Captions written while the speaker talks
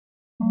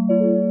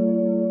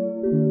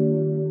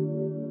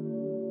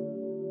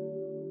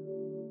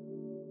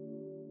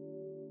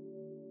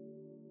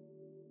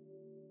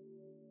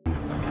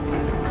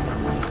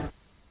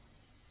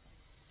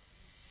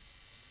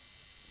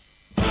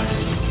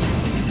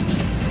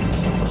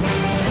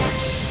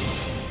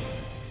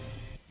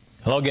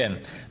Hello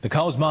again. The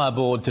Coles-Myer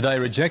board today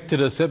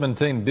rejected a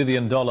 $17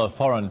 billion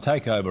foreign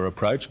takeover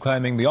approach,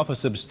 claiming the offer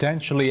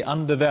substantially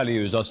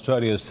undervalues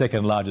Australia's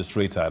second largest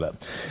retailer.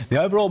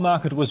 The overall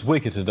market was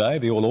weaker today,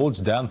 the All Ords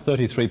down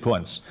 33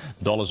 points.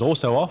 The dollar's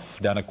also off,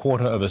 down a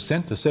quarter of a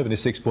cent to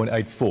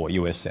 76.84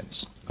 US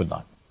cents. Good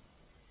night.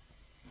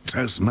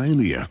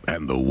 Tasmania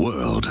and the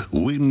world.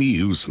 We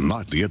news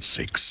nightly at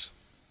 6.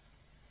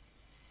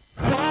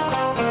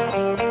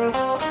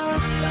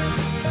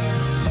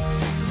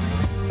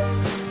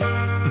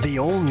 The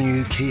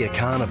all-new Kia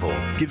Carnival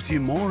gives you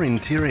more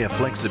interior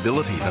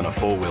flexibility than a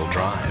four-wheel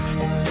drive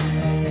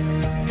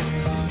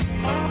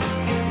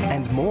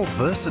and more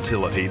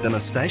versatility than a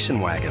station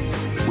wagon,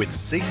 with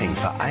seating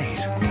for 8.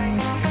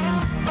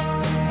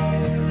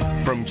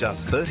 From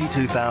just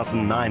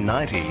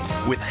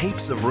 $32,990, with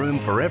heaps of room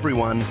for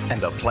everyone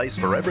and a place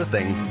for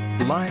everything,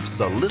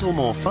 life's a little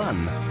more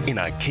fun in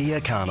a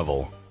Kia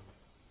Carnival.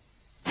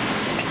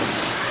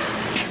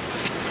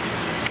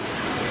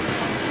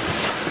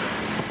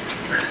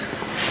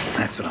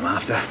 That's what I'm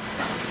after.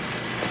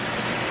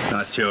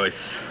 Nice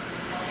choice.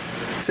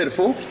 Set of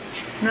forks?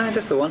 No,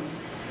 just the one.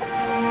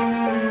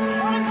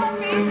 Want a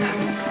coffee?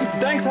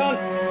 Thanks, hon.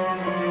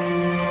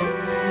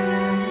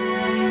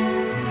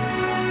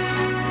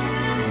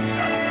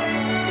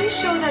 Are you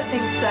sure that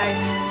thing's safe?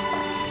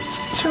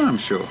 Sure, I'm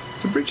sure.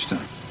 It's a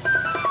Bridgestone.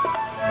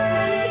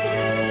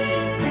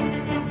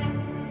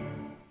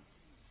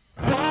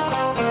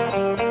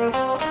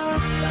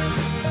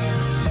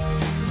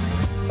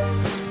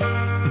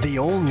 The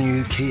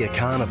all-new Kia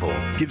Carnival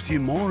gives you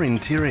more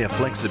interior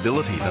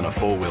flexibility than a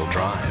four-wheel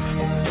drive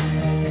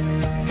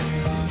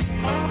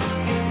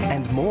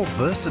and more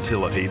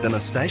versatility than a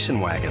station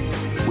wagon,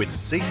 with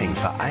seating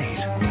for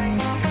 8.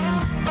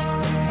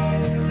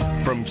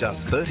 From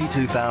just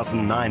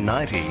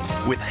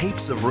 $32,990, with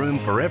heaps of room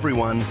for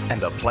everyone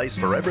and a place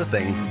for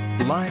everything,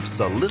 life's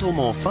a little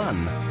more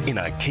fun in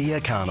a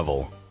Kia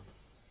Carnival.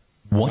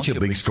 Watch a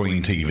big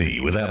screen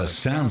TV without a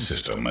sound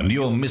system and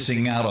you're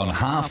missing out on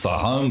half the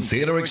home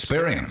theatre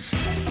experience.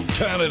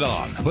 Turn it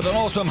on with an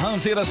awesome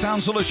home theatre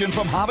sound solution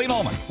from Harvey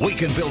Norman. We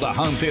can build a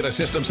home theatre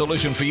system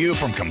solution for you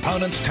from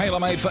components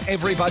tailor-made for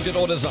every budget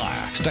or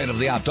desire.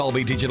 State-of-the-art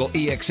Dolby Digital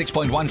EX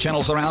 6.1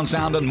 channel surround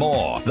sound and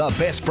more. The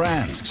best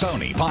brands: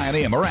 Sony,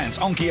 Pioneer, Marantz,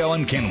 Onkyo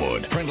and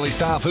Kenwood. Friendly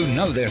staff who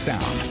know their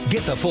sound.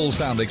 Get the full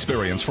sound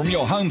experience from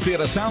your home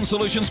theatre sound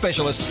solution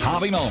specialist,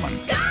 Harvey Norman.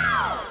 Go!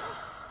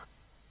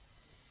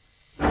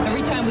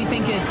 Every time we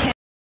think it's...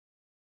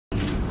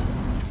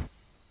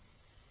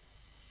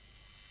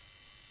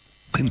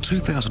 In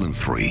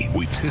 2003,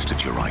 we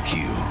tested your IQ.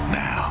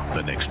 Now,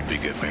 the next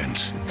big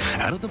event.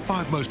 Out of the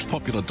 5 most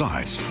popular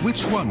diets,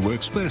 which one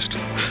works best?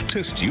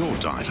 Test your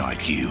diet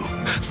IQ.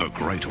 The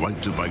Great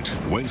Weight Debate,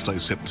 Wednesday,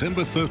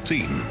 September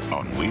 13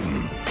 on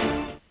Win.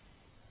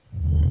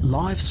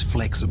 Life's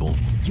flexible.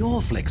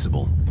 You're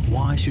flexible.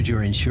 Why should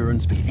your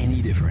insurance be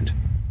any different?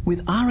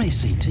 With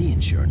RACT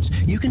insurance,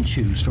 you can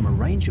choose from a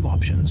range of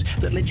options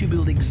that let you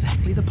build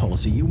exactly the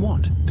policy you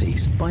want,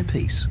 piece by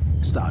piece.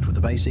 Start with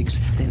the basics,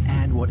 then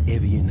add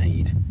whatever you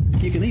need.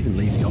 You can even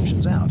leave the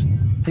options out.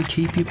 They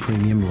keep your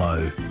premium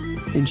low.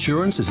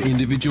 Insurance as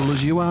individual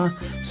as you are,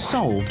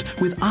 solved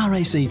with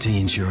RACT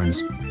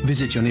insurance.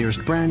 Visit your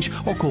nearest branch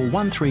or call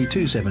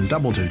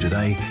 132722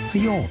 today for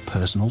your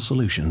personal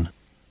solution.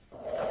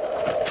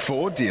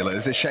 Ford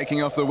dealers are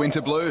shaking off the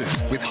winter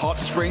blues with hot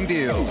spring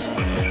deals.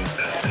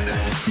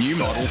 New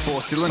model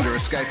 4-cylinder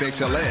Escape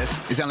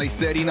XLS is only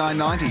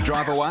 $39.90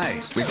 drive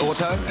away with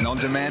auto and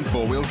on-demand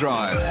 4-wheel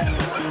drive.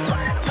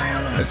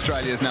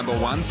 Australia's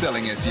 #1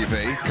 selling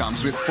SUV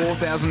comes with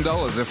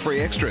 $4,000 of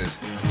free extras,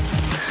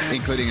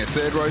 including a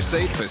 3rd-row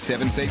seat for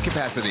 7-seat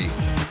capacity.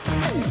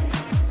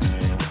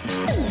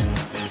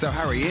 So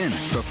hurry in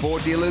for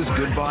Ford dealers'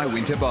 Goodbye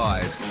Winter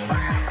Buys.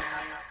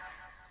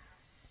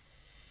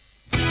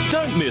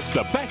 Don't miss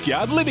the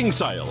Backyard Living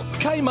Sale.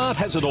 Kmart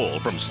has it all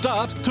from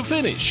start to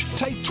finish.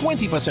 Take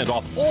 20%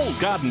 off all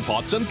garden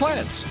pots and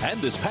plants.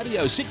 And this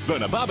patio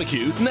 6-burner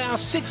barbecue, now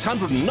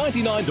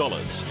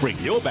 $699. Bring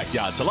your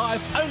backyard to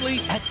life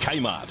only at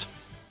Kmart.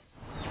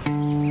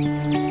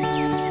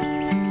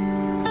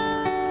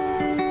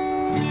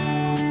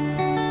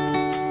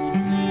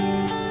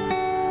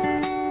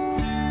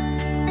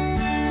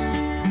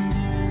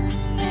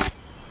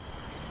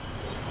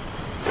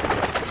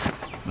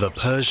 The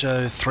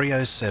Peugeot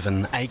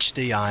 307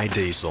 HDI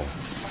diesel.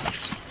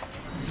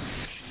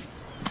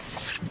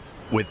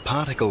 With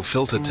particle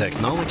filter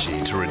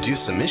technology to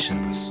reduce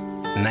emissions,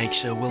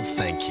 nature will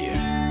thank you.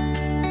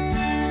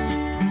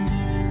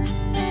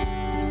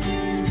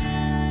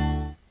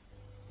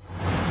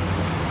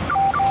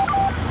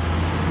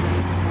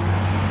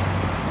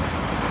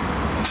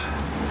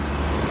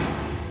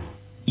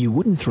 You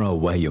wouldn't throw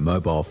away your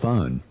mobile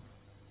phone,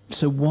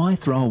 so why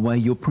throw away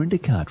your printer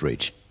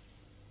cartridge?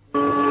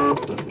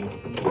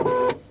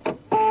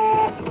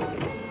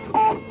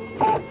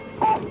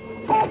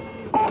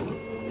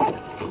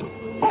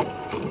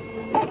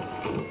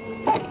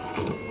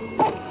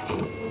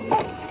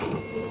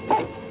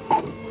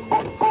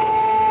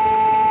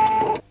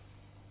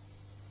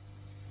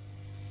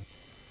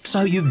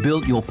 So you've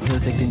built your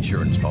perfect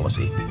insurance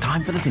policy.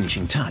 Time for the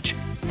finishing touch.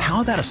 How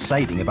about a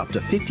saving of up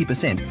to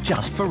 50%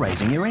 just for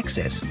raising your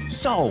excess?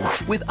 Sold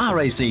with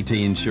RACT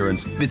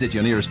Insurance. Visit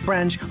your nearest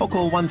branch or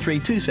call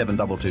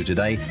 132722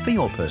 today for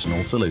your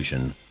personal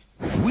solution.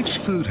 Which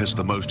food has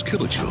the most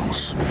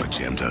kilojoules? A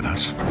jam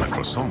donut, a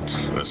croissant,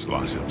 a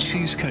slice of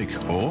cheesecake,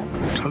 or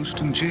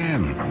toast and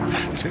jam?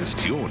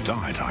 Test your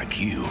diet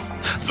IQ.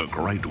 The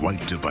Great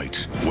Weight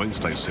Debate,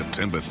 Wednesday,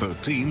 September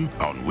 13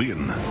 on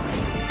Win.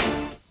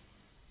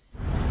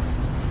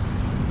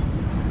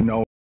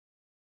 No.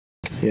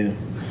 Yeah.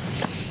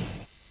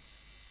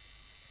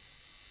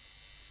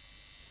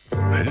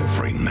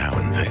 Every now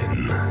and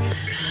then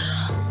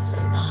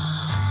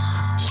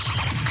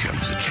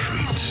comes a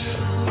treat.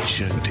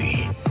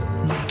 Jodie,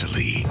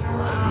 Natalie,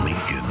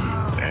 Megan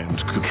and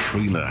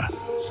Katrina.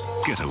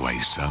 Getaway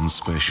Sun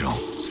Special,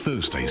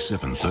 Thursday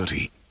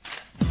 7:30.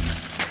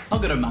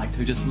 I've got a mate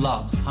who just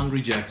loves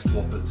Hungry Jack's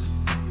Whoppers.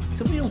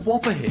 He's a real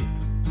Whopper head.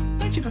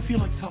 Don't you ever feel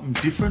like something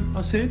different?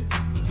 I said.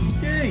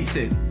 Yeah, he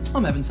said.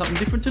 I'm having something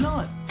different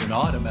tonight.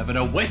 Tonight I'm having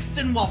a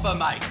Western Whopper,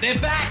 mate. They're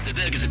back. The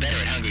burgers are better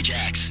at Hungry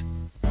Jack's.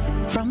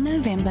 From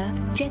November,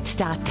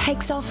 Jetstar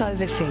takes off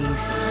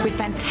overseas with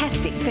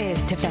fantastic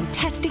fares to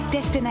fantastic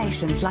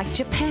destinations like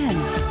Japan,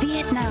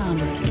 Vietnam,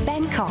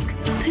 Bangkok,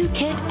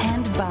 Phuket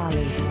and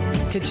Bali.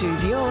 To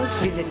choose yours,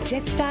 visit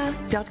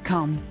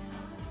jetstar.com.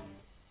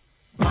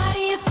 Why do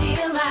you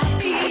feel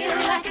like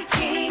a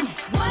king?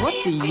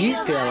 What do you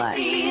feel like?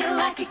 Feel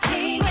like a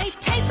king. Great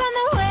taste on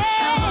the way.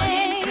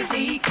 Into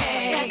DK.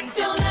 That's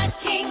Donut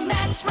King,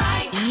 that's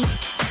right.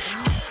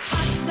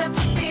 Hot stuff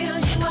to fill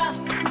you up.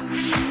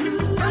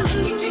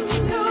 Frosty drinks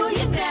to cool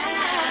you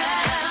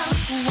down.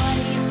 What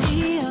do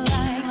you feel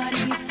like? What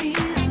do you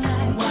feel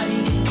like? What do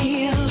you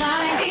feel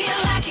like? Feel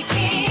like a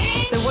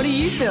king. So what do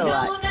you feel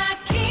like? Donut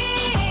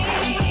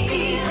King.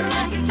 Feel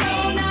like a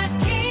Donut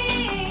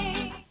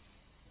King.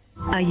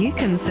 Are you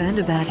concerned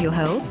about your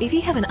health? If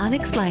you have an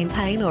unexplained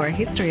pain or a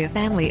history of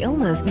family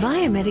illness,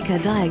 Biomedica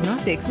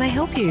Diagnostics may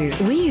help you.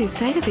 We use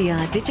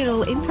state-of-the-art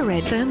digital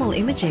infrared thermal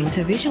imaging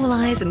to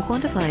visualise and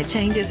quantify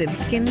changes in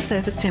skin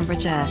surface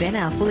temperature. Then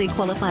our fully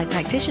qualified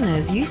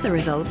practitioners use the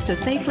results to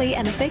safely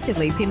and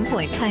effectively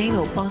pinpoint pain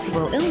or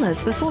possible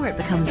illness before it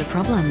becomes a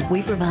problem.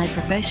 We provide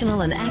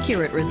professional and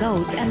accurate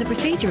results, and the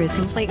procedure is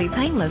completely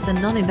painless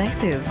and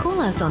non-invasive. Call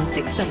us on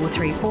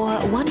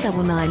 6334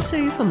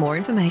 1992 for more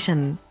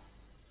information.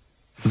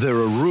 There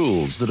are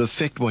rules that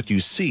affect what you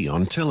see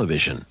on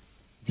television.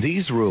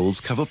 These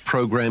rules cover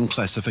program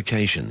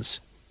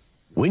classifications.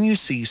 When you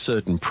see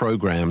certain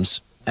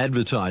programs,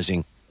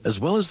 advertising, as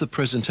well as the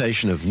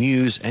presentation of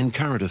news and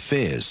current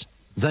affairs,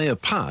 they are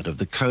part of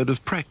the Code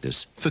of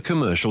Practice for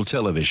commercial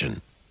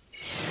television.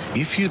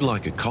 If you'd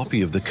like a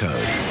copy of the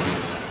code,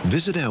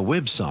 visit our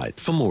website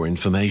for more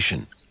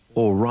information,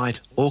 or write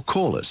or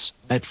call us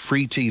at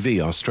Free TV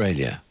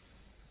Australia.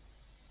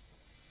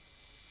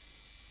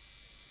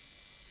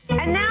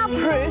 And now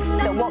proof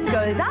that what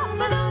goes up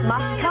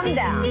must come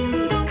down.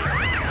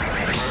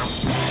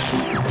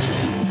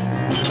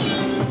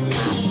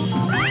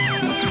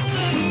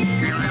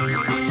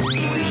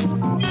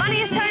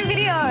 Funniest home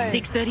video.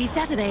 6:30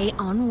 Saturday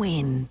on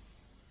Win.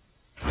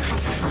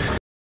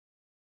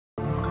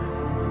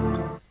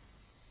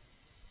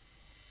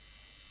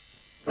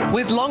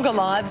 With longer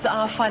lives,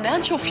 our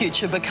financial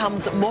future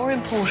becomes more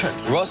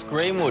important. Ross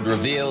Greenwood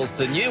reveals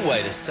the new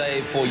way to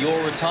save for your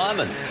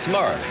retirement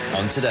tomorrow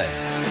on Today.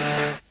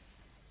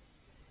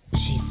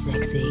 She's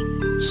sexy,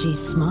 she's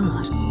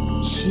smart,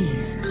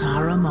 she's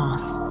Tara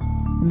Moss.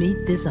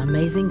 Meet this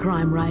amazing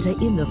crime writer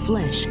in the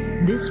flesh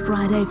this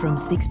Friday from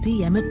 6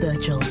 p.m. at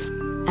Birchall's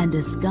and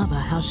discover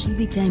how she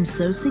became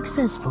so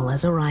successful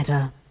as a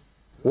writer.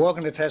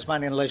 Welcome to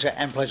Tasmanian Leisure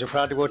and Pleasure,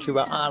 proudly brought to you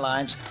by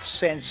Airline's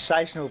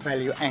sensational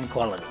value and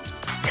quality.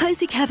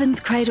 Cosy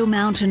Cabins Cradle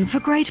Mountain for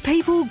great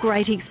people,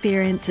 great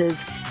experiences.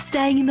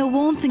 Staying in the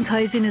warmth and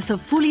coziness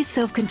of fully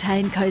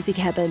self-contained cosy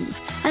cabins.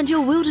 And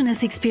your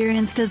wilderness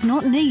experience does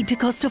not need to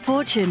cost a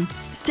fortune.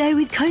 Stay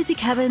with Cosy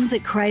Cabins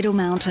at Cradle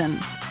Mountain.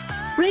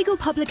 Regal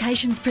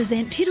Publications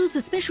present Tiddles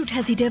the Special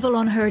Tassie Devil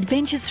on her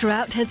adventures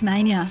throughout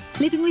Tasmania.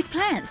 Living with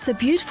Plants, the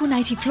beautiful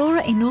native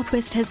flora in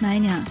northwest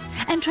Tasmania.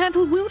 And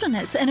Trampled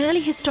Wilderness, an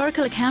early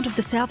historical account of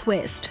the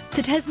southwest.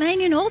 The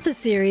Tasmanian Author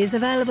Series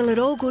available at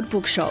all good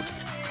bookshops.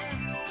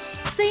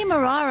 See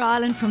Maria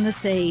Island from the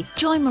sea.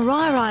 Join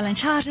Maria Island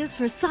Charters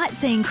for a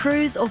sightseeing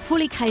cruise or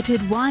fully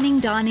catered wining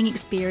dining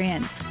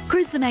experience.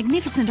 Cruise the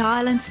magnificent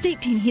island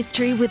steeped in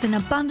history with an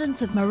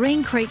abundance of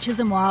marine creatures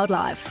and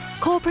wildlife.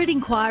 Corporate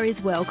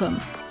inquiries welcome.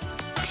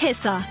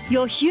 Tessa,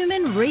 your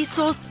human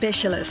resource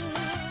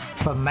specialists.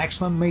 For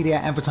maximum media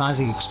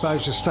advertising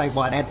exposure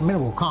statewide at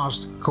minimal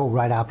cost, call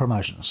Radar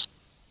Promotions.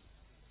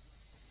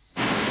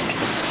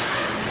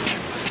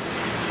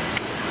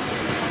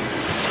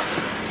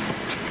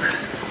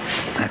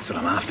 That's what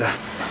I'm after.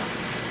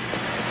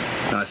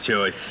 Nice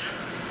choice.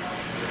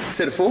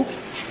 Set of forks?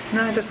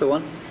 No, just the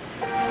one.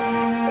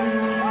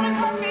 Want a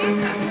coffee?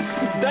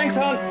 Thanks,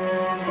 hon.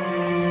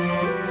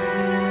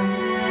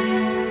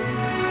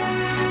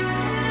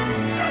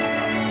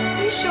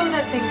 Are you sure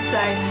that thing's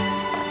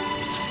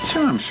safe?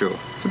 Sure, I'm sure.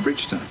 It's a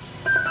Bridgestone.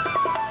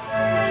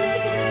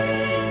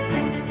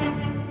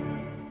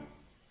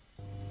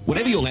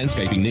 Whatever your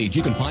landscaping needs,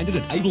 you can find it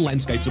at Able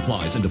Landscape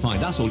Supplies. And to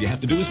find us, all you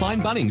have to do is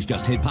find Bunnings.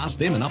 Just head past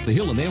them and up the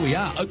hill, and there we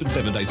are. Open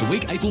 7 days a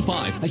week, 8 till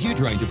 5. A huge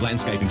range of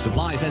landscaping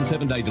supplies and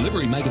 7-day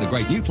delivery make it a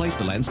great new place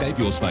to landscape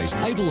your space.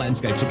 Able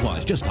Landscape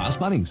Supplies, just past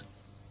Bunnings.